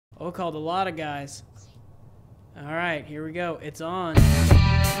Oh, called a lot of guys. All right, here we go. It's on.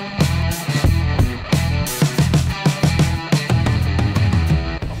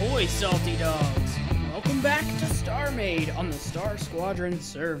 Ahoy, salty dogs. Welcome back to StarMade on the Star Squadron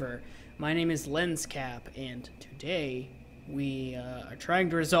server. My name is Lenscap, and today we are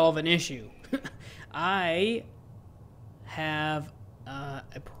trying to resolve an issue. I have a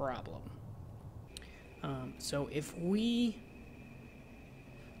problem. So if we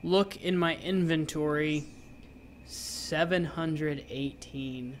look in my inventory,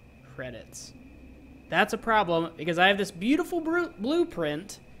 718 credits. That's a problem because I have this beautiful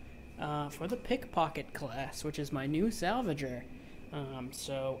blueprint for the pickpocket class, which is my new salvager.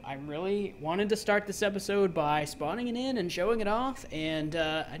 So I really wanted to start this episode by spawning it in and showing it off, and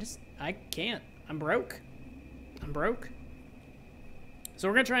I can't. I'm broke. So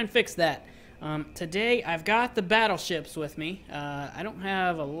we're gonna try and fix that. Today I've got the battleships with me. I don't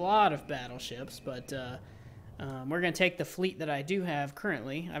have a lot of battleships, but we're gonna take the fleet that I do have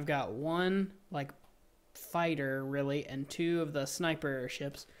currently. I've got one like fighter really and two of the sniper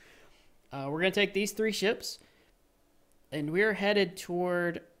ships. We're gonna take these three ships, and we're headed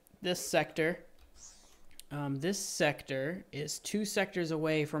toward this sector. This sector is 2 sectors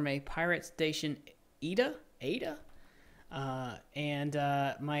away from a pirate station, Ada.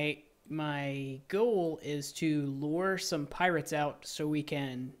 My goal is to lure some pirates out so we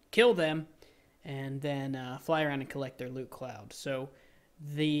can kill them and then fly around and collect their loot cloud. So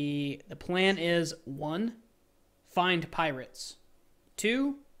the plan is 1, find pirates.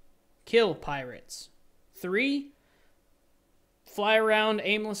 2, kill pirates. 3, fly around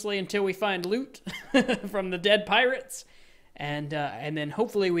aimlessly until we find loot from the dead pirates. And then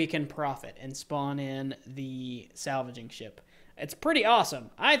hopefully we can profit and spawn in the salvaging ship. It's pretty awesome.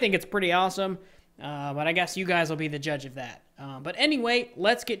 I think it's pretty awesome, but I guess you guys will be the judge of that. But anyway,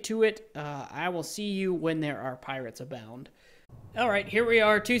 let's get to it. I will see you when there are pirates abound. All right, here we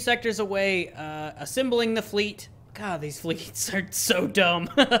are, 2 sectors away, assembling the fleet. God, these fleets are so dumb.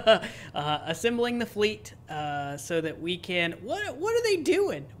 Assembling the fleet so that we can... What are they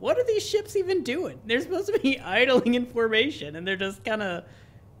doing? What are these ships even doing? They're supposed to be idling in formation, and they're just kind of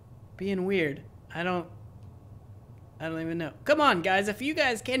being weird. I don't even know. Come on, guys. If you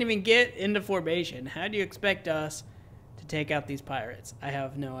guys can't even get into formation, how do you expect us to take out these pirates? I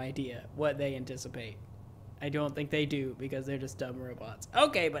have no idea what they anticipate. I don't think they do because they're just dumb robots.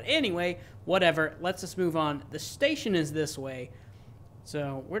 Okay, but anyway, whatever. Let's just move on. The station is this way.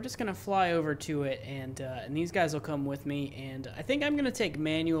 So we're just going to fly over to it, and these guys will come with me. And I think I'm going to take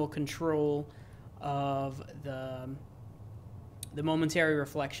manual control of the Momentary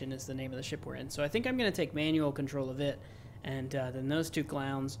Reflection is the name of the ship we're in. So I think I'm going to take manual control of it, and then those 2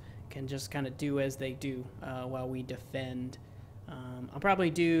 clowns can just kind of do as they do while we defend. I'll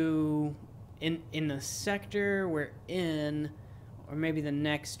probably do in the sector we're in, or maybe the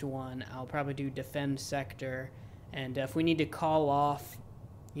next one, I'll probably do defend sector, and if we need to call off,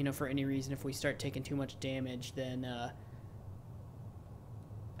 you know, for any reason, if we start taking too much damage, then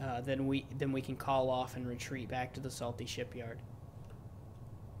we can call off and retreat back to the salty shipyard.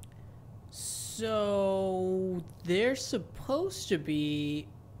 So there's supposed to be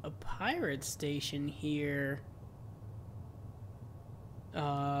a pirate station here.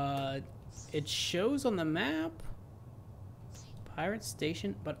 It shows on the map pirate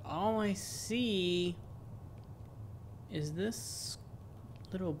station, but all I see is this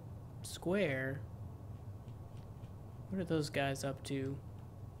little square. What are those guys up to?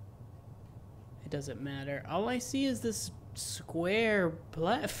 It doesn't matter. All I see is this square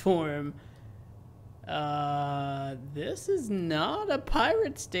platform. This is not a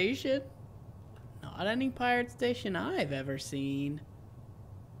pirate station. Not any pirate station I've ever seen.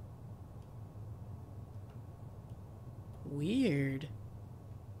 Weird.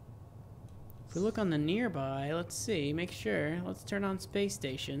 If we look on the nearby, let's see, make sure. Let's turn on space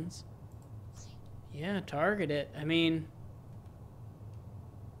stations. Yeah, target it. I mean,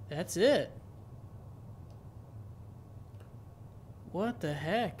 that's it. What the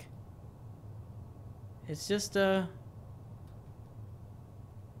heck? It's just a...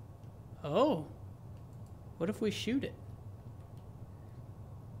 Oh. What if we shoot it?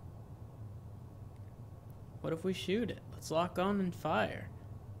 What if we shoot it? Let's lock on and fire.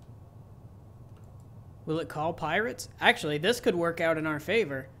 Will it call pirates? Actually, this could work out in our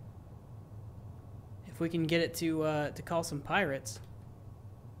favor. If we can get it to call some pirates.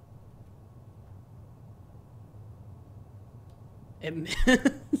 It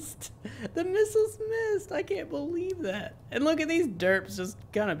missed. The missiles missed. I can't believe that. And look at these derps just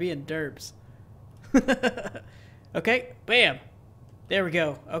kind of being derps. Okay, bam. There we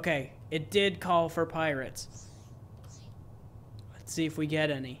go. Okay, it did call for pirates. Let's see if we get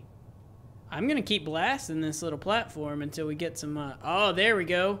any. I'm gonna keep blasting this little platform until we get some, oh, there we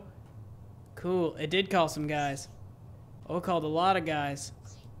go. Cool, it did call some guys. Oh, it called a lot of guys.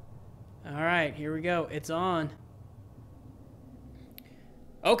 Alright, here we go. It's on.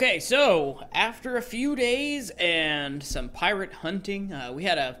 Okay, so, after a few days and some pirate hunting, we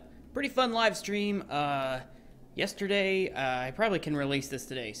had a pretty fun live stream, yesterday. I probably can release this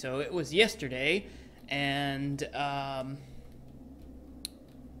today. So, it was yesterday, and,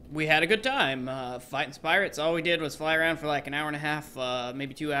 we had a good time, fighting some pirates. All we did was fly around for like an hour and a half,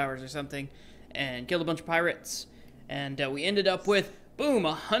 maybe 2 hours or something, and killed a bunch of pirates. And we ended up with, boom,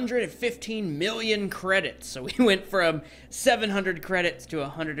 115 million credits. So we went from 700 credits to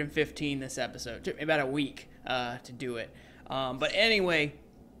 115 this episode. It took me about a week to do it. But anyway,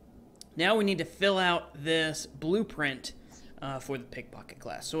 now we need to fill out this blueprint for the pickpocket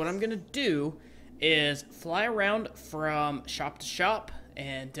class. So what I'm going to do is fly around from shop to shop.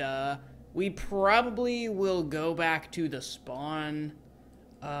 And we probably will go back to the spawn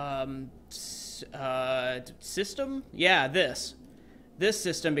system. Yeah, this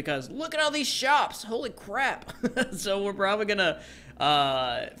system, because look at all these shops. Holy crap. So we're probably gonna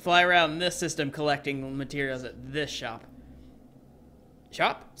fly around this system collecting materials at this shop.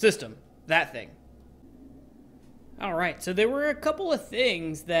 System, that thing. Alright, so there were a couple of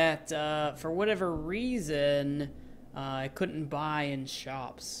things that for whatever reason I couldn't buy in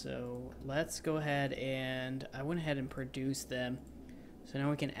shops, so let's go ahead and I went ahead and produced them. So now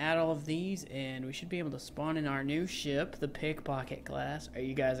we can add all of these, and we should be able to spawn in our new ship, the pickpocket class. Are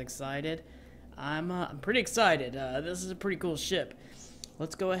you guys excited? I'm pretty excited. This is a pretty cool ship.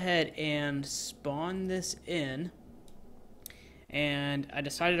 Let's go ahead and spawn this in. And I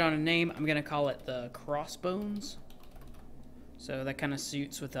decided on a name. I'm gonna call it the Crossbones. So that kind of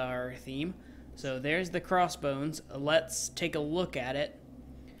suits with our theme. So there's the Crossbones. Let's take a look at it.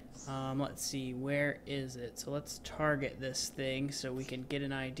 Let's see, where is it? So let's target this thing so we can get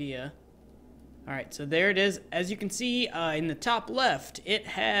an idea. Alright, so there it is. As you can see in the top left, it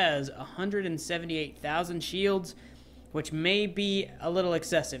has 178,000 shields, which may be a little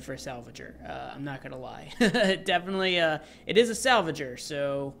excessive for a salvager. I'm not gonna lie. Definitely, it is a salvager,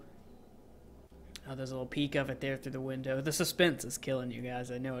 so... Oh, there's a little peek of it there through the window. The suspense is killing you guys.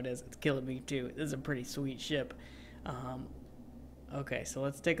 I know it is. It's killing me too. This is a pretty sweet ship. Okay, so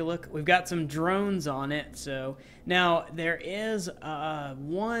let's take a look. We've got some drones on it. So now there is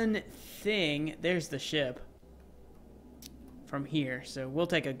one thing. There's the ship from here. So we'll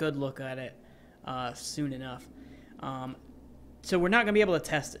take a good look at it soon enough. So we're not going to be able to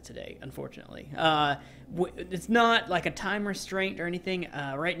test it today, unfortunately. It's not like a time restraint or anything.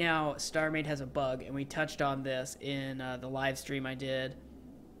 Right now, StarMade has a bug, and we touched on this in the live stream I did,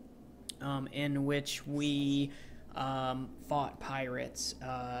 in which we fought pirates,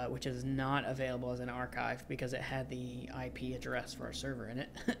 which is not available as an archive because it had the IP address for our server in it.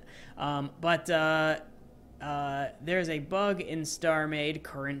 But there's a bug in StarMade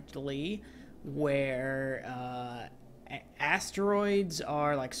currently where asteroids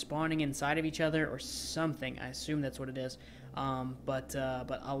are like spawning inside of each other or something. I assume that's what it is. But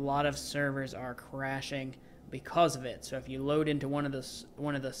a lot of servers are crashing because of it. So if you load into one of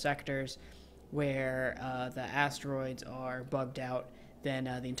the sectors where the asteroids are bugged out, then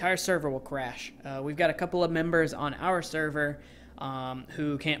the entire server will crash. We've got a couple of members on our server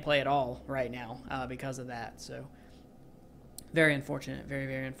who can't play at all right now because of that. So very unfortunate, very,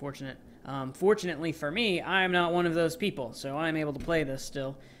 very unfortunate. Fortunately for me, I'm not one of those people, so I'm able to play this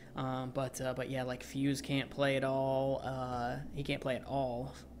still. But yeah, like Fuse can't play at all. He can't play at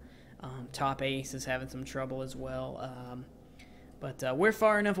all. Top Ace is having some trouble as well. But we're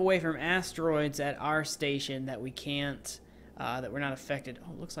far enough away from asteroids at our station that we can't, that we're not affected.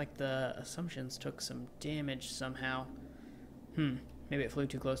 Oh, looks like the Assumptions took some damage somehow. Maybe it flew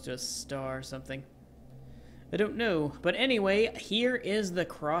too close to a star or something. I don't know. But anyway, here is the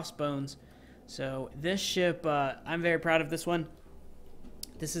Crossbones. So this ship, I'm very proud of this one.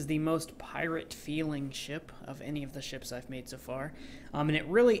 This is the most pirate-feeling ship of any of the ships I've made so far. And it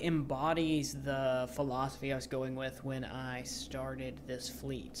really embodies the philosophy I was going with when I started this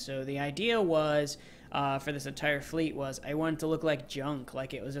fleet. So the idea was, for this entire fleet, was I wanted to look like junk.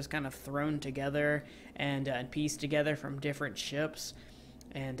 Like it was just kind of thrown together and pieced together from different ships.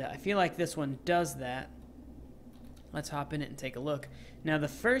 And I feel like this one does that. Let's hop in it and take a look. Now, the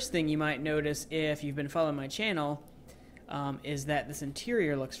first thing you might notice if you've been following my channel is that this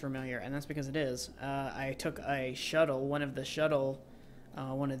interior looks familiar, and that's because it is. I took a shuttle, one of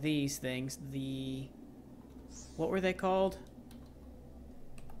these things, what were they called?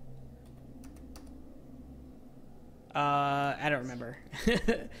 I don't remember.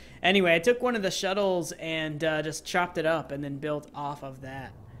 Anyway, I took one of the shuttles and just chopped it up and then built off of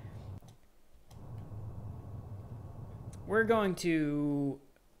that. We're going to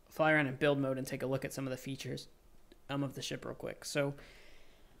fly around in build mode and take a look at some of the features of the ship real quick. So,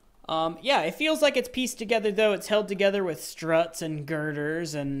 yeah, it feels like it's pieced together, though. It's held together with struts and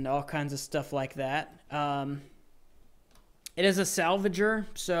girders and all kinds of stuff like that. It is a salvager,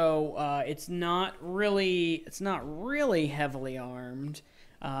 so it's not really heavily armed,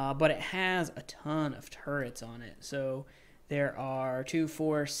 but it has a ton of turrets on it. So there are 2,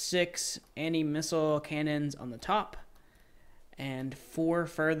 4, 6 anti-missile cannons on the top, and 4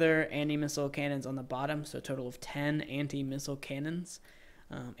 further anti-missile cannons on the bottom, so a total of 10 anti-missile cannons.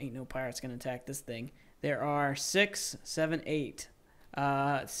 Ain't no pirates gonna attack this thing. There are 6, 7, 8.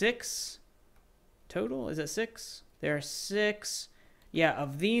 6 total? Is it 6? There are 6, yeah,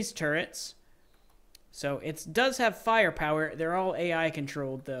 of these turrets. So it does have firepower. They're all AI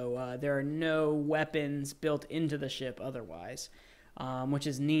controlled, though. There are no weapons built into the ship otherwise, which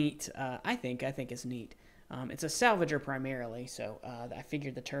is neat. I think it's neat. It's a salvager primarily, so I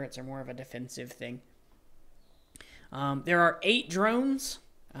figured the turrets are more of a defensive thing. There are 8 drones.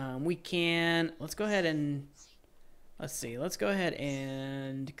 Let's go ahead and, let's go ahead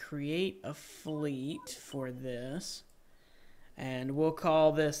and create a fleet for this. And we'll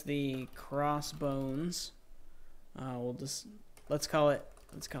call this the Crossbones. Let's call it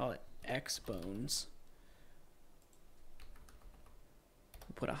X-Bones.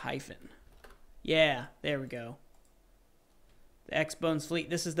 We'll put a hyphen. Yeah, there we go. The X-Bones fleet.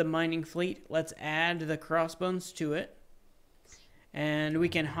 This is the mining fleet. Let's add the Crossbones to it. And we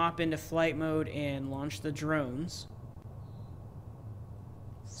can hop into flight mode and launch the drones,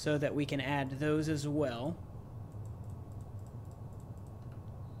 so that we can add those as well.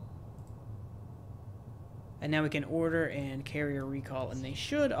 And now we can order and carrier recall, and they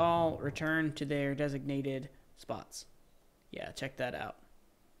should all return to their designated spots. Yeah, check that out.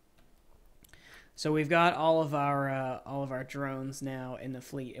 So we've got all of our drones now in the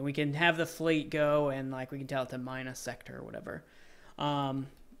fleet, and we can have the fleet go and we can tell it to mine a sector or whatever.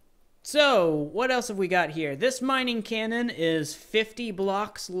 So what else have we got here? This mining cannon is 50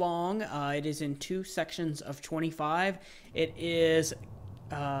 blocks long. It is in 2 sections of 25. It is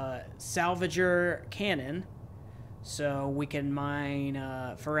salvager cannon, so we can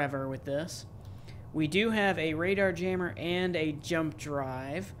mine forever with this. We do have a radar jammer and a jump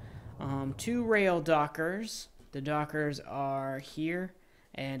drive. 2 rail dockers. The dockers are here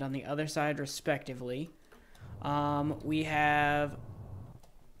and on the other side respectively. We have,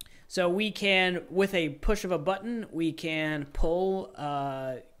 so we can, with a push of a button, we can pull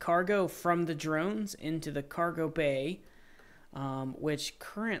cargo from the drones into the cargo bay, which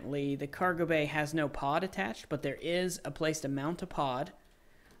currently the cargo bay has no pod attached, but there is a place to mount a pod.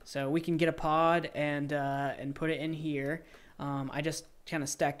 So we can get a pod and put it in here. I just kind of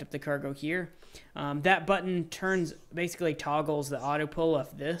stacked up the cargo here. That button basically toggles the auto pull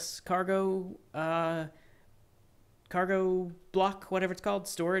of this cargo block, whatever it's called,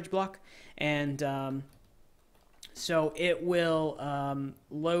 storage block, and so it will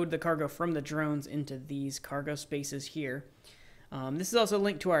load the cargo from the drones into these cargo spaces here. This is also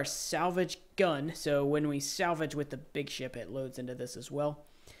linked to our salvage gun, so when we salvage with the big ship, it loads into this as well.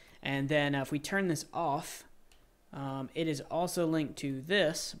 And then if we turn this off, it is also linked to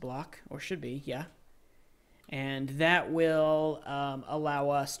this block, or should be, yeah. And that will allow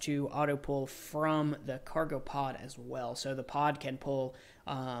us to auto pull from the cargo pod as well. So the pod can pull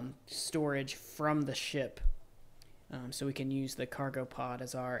storage from the ship. So we can use the cargo pod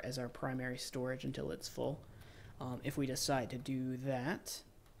as our primary storage until it's full, if we decide to do that.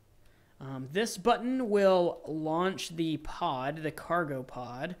 This button will launch the pod, the cargo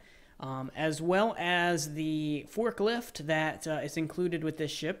pod, as well as the forklift that is included with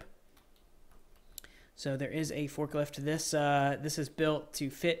this ship. So there is a forklift. This is built to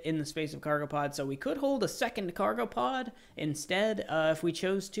fit in the space of cargo pod, so we could hold a second cargo pod instead if we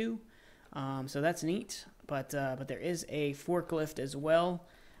chose to. So that's neat. But there is a forklift as well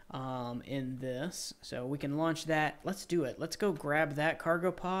in this, so we can launch that. Let's do it. Let's go grab that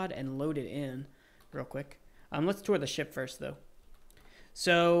cargo pod and load it in real quick. Let's tour the ship first, though.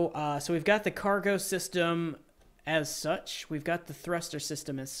 So we've got the cargo system as such. We've got the thruster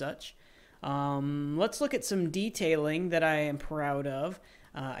system as such. Let's look at some detailing that I am proud of.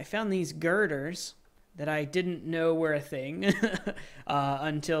 I found these girders that I didn't know were a thing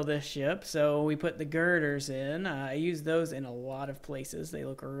until this ship. So we put the girders in. I use those in a lot of places. They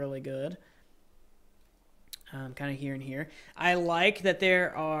look really good. Kind of here and here. I like that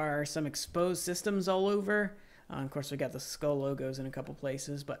there are some exposed systems all over. Of course, we got the skull logos in a couple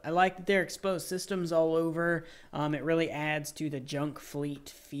places, but I like that they're exposed systems all over. It really adds to the junk fleet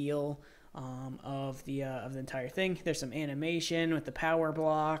feel of the entire thing. There's some animation with the power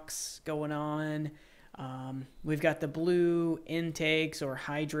blocks going on. We've got the blue intakes or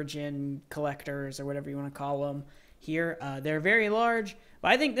hydrogen collectors or whatever you want to call them here. They're very large,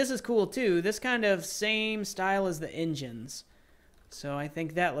 but I think this is cool too. This kind of same style as the engines. So I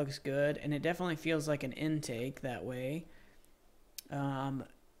think that looks good, and it definitely feels like an intake that way.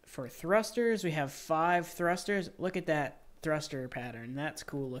 For thrusters, we have 5 thrusters. Look at that thruster pattern. That's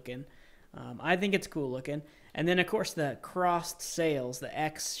cool looking. I think it's cool looking. And then, of course, the crossed sails, the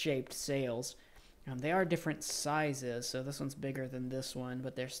X-shaped sails. They are different sizes, so this one's bigger than this one,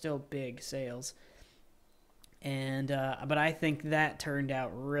 but they're still big sails. And but I think that turned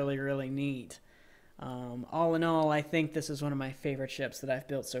out really, really neat. All in all, I think this is one of my favorite ships that I've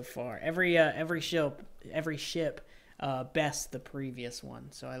built so far. Every ship best the previous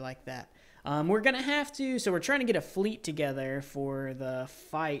one, so I like that. We're gonna have to, so we're trying to get a fleet together for the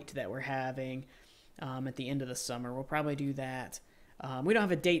fight that we're having at the end of the summer. We'll probably do that. We don't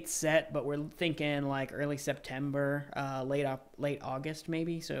have a date set, but we're thinking like early September, late August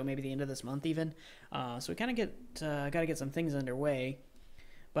maybe, so maybe the end of this month even. So we kind of gotta get some things underway.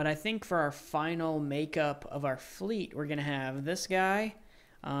 But I think for our final makeup of our fleet, we're going to have this guy,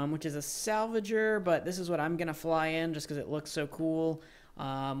 which is a salvager, but this is what I'm going to fly in just because it looks so cool.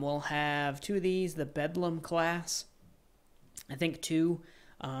 We'll have 2 of these, the Bedlam class. I think 2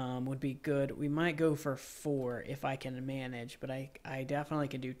 would be good. We might go for 4 if I can manage, but I definitely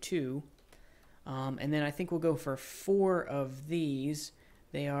can do 2. And then I think we'll go for 4 of these.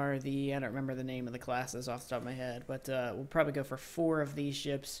 They are the, I don't remember the name of the classes off the top of my head, but we'll probably go for 4 of these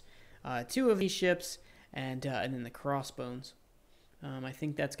ships, 2 of these ships, and then the Crossbones. I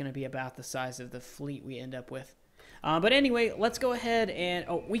think that's going to be about the size of the fleet we end up with. But anyway, let's go ahead and,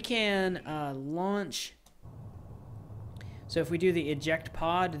 we can launch. So if we do the eject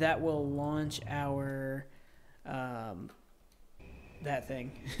pod, that will launch our, that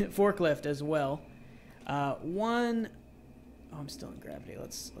thing, forklift as well. Oh, I'm still in gravity.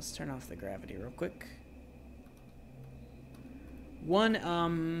 Let's turn off the gravity real quick. One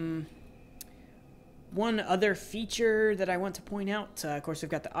other feature that I want to point out, of course, we've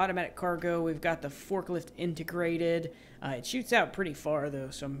got the automatic cargo, we've got the forklift integrated. It shoots out pretty far though,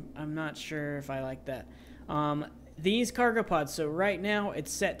 so I'm not sure if I like that. These cargo pods, so right now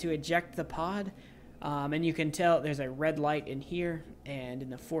it's set to eject the pod, and you can tell there's a red light in here, and in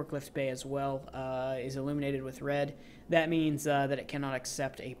the forklift bay as well is illuminated with red. That means that it cannot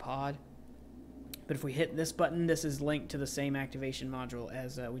accept a pod. But if we hit this button, this is linked to the same activation module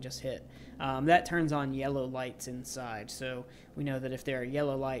as we just hit. That turns on yellow lights inside, so we know that if there are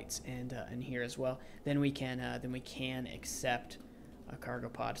yellow lights and in here as well, then we can accept a cargo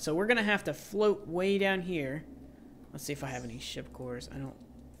pod. So we're gonna have to float way down here. Let's see if I have any ship cores. I don't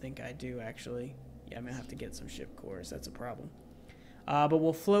think I do actually. Yeah, I'm gonna have to get some ship cores. That's a problem. But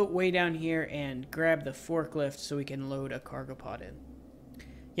we'll float way down here and grab the forklift so we can load a cargo pod in.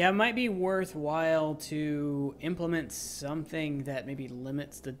 Yeah, it might be worthwhile to implement something that maybe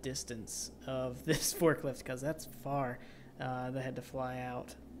limits the distance of this forklift, because that's far. They had to fly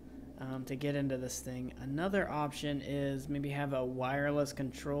out to get into this thing. Another option is maybe have a wireless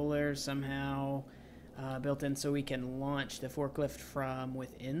controller somehow built in so we can launch the forklift from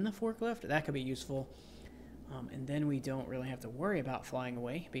within the forklift. That could be useful. And then we don't really have to worry about flying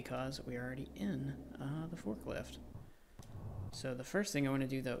away because we're already in the forklift. So the first thing I want to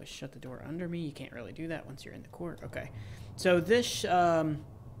do, though, is shut the door under me. You can't really do that once you're in the court. Okay. So this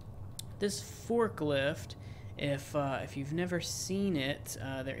this forklift, if you've never seen it,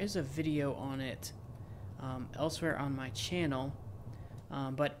 there is a video on it elsewhere on my channel.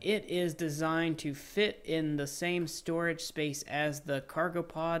 But it is designed to fit in the same storage space as the cargo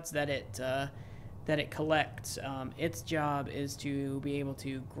pods that it collects. Its job is to be able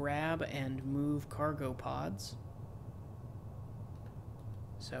to grab and move cargo pods.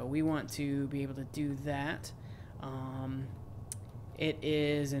 So we want to be able to do that. It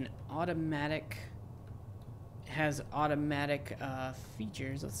is an automatic, has automatic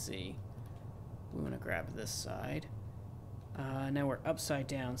features. Let's see. We want to grab this side. Now we're upside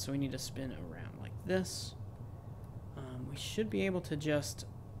down, so we need to spin around like this. We should be able to just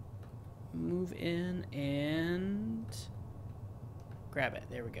move in and grab it.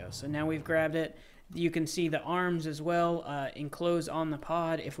 There we go. So now we've grabbed it. You can see the arms as well enclose on the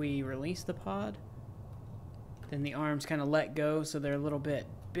pod. If we release the pod, then the arms kind of let go, so they're a little bit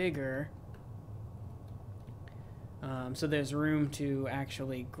bigger. So there's room to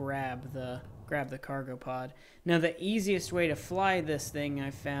actually grab the cargo pod. Now the easiest way to fly this thing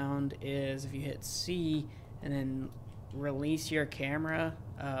I found is if you hit C and then release your camera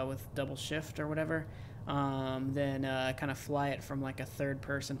with double shift or whatever, then kind of fly it from like a third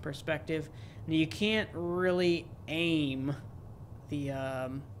person perspective. Now you can't really aim the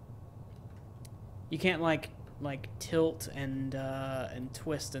you can't like tilt and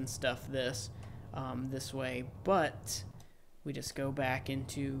twist and stuff this way, but we just go back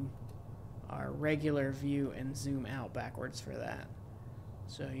into our regular view and zoom out backwards for that.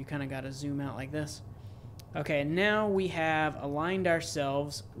 So you kind of got to zoom out like this. Okay, now we have aligned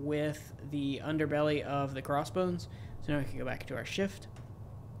ourselves with the underbelly of the Crossbones. So now we can go back to our shift.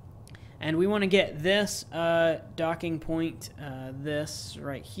 And we want to get this docking point, this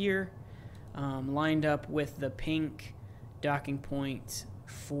right here, lined up with the pink docking point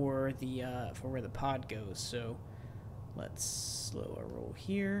for the for where the pod goes. So let's slow our roll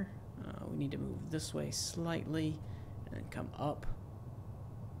here. We need to move this way slightly and then come up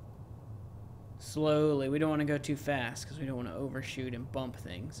slowly. We don't want to go too fast because we don't want to overshoot and bump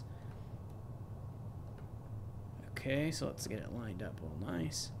things. Okay, so let's get it lined up all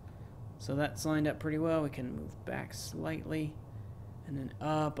nice. So that's lined up pretty well. We can move back slightly and then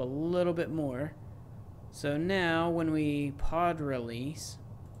up a little bit more. So now when we pod release,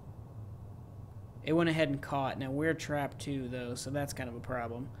 it went ahead and caught. Now we're trapped too though, so that's kind of a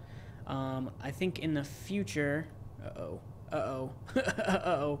problem. I think in the future, it'll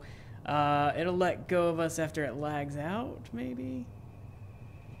let go of us after it lags out, maybe?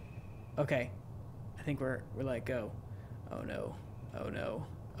 Okay, I think we're let go. Oh no, oh no,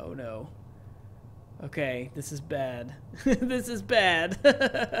 oh no. Okay, this is bad. This is bad.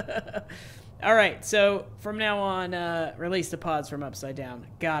 Alright, so from now on, release the pods from upside down.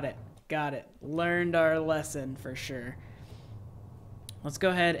 Got it, got it. Learned our lesson for sure. Let's go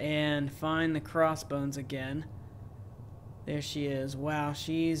ahead and find the Crossbones again. There she is. Wow,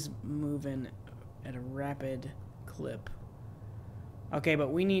 she's moving at a rapid clip. Okay, but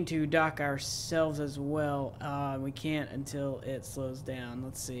we need to dock ourselves as well. We can't until it slows down.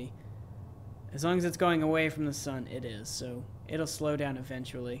 Let's see. As long as it's going away from the sun, it is. So it'll slow down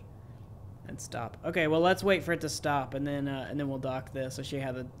eventually and stop. Okay, well let's wait for it to stop and then we'll dock this. I'll show you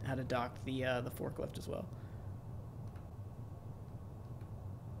how to dock the forklift as well.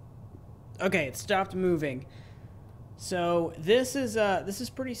 Okay, it stopped moving. So this is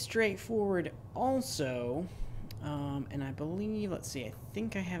pretty straightforward also, and I believe, let's see, I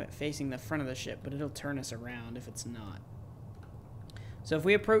think I have it facing the front of the ship, but it'll turn us around if it's not. So if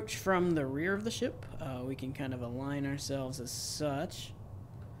we approach from the rear of the ship, we can kind of align ourselves as such,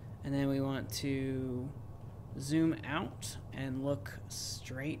 and then we want to zoom out and look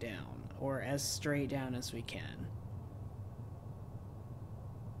straight down, or as straight down as we can.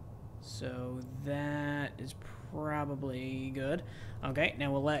 So that is probably good. Okay,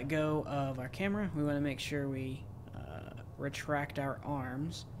 now we'll let go of our camera. We want to make sure we retract our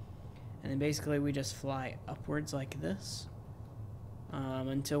arms. And then basically we just fly upwards like this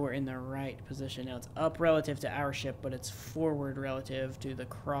until we're in the right position. Now it's up relative to our ship, but it's forward relative to the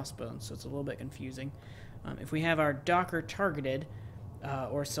Crossbones, so it's a little bit confusing. If we have our docker targeted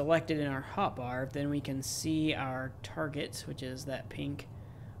or selected in our hotbar, then we can see our target, which is that pink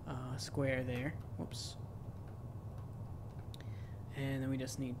square there. Whoops. And then we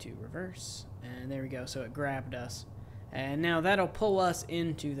just need to reverse, and there we go. So it grabbed us, and now that'll pull us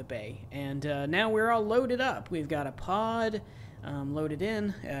into the bay. And now we're all loaded up. We've got a pod loaded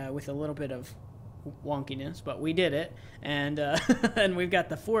in with a little bit of wonkiness, but we did it. And and we've got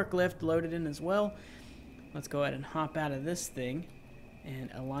the forklift loaded in as well. Let's go ahead and hop out of this thing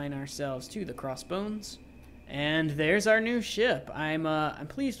and align ourselves to the Crossbones. And there's our new ship. I'm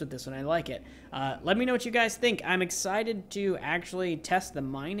pleased with this one. I like it. Let me know what you guys think. I'm excited to actually test the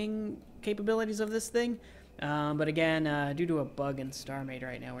mining capabilities of this thing. But again, due to a bug in StarMade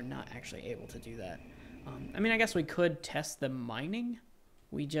right now, we're not actually able to do that. I mean, I guess we could test the mining.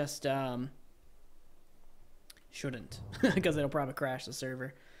 We just shouldn't because it'll probably crash the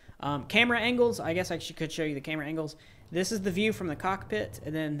server. Camera angles. I guess I could show you the camera angles. This is the view from the cockpit,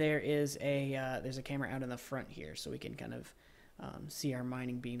 and then there is there's a camera out in the front here, so we can kind of see our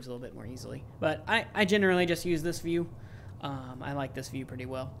mining beams a little bit more easily. But I generally just use this view. I like this view pretty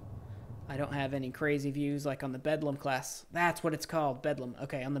well. I don't have any crazy views like on the Bedlam class. That's what it's called, Bedlam.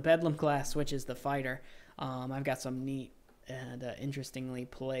 Okay, on the Bedlam class, which is the fighter, I've got some neat and interestingly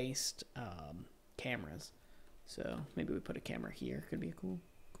placed cameras. So maybe we put a camera here. Could be a cool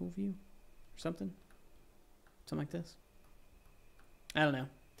view or something. Something like this. I don't know.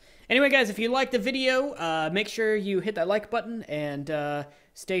 Anyway, guys, if you liked the video, make sure you hit that like button and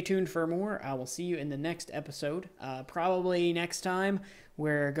stay tuned for more. I will see you in the next episode. Probably next time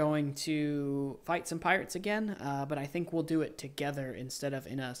we're going to fight some pirates again, but I think we'll do it together instead of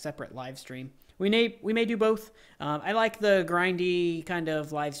in a separate live stream. We may do both. I like the grindy kind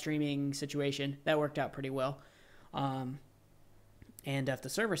of live streaming situation. That worked out pretty well. And if the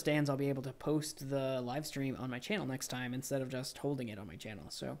server stands, I'll be able to post the live stream on my channel next time instead of just holding it on my channel.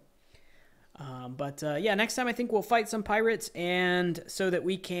 So, yeah, next time I think we'll fight some pirates, and so that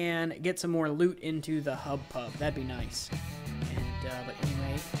we can get some more loot into the hub pub. That'd be nice. And but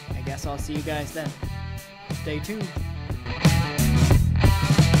anyway, I guess I'll see you guys then. Stay tuned.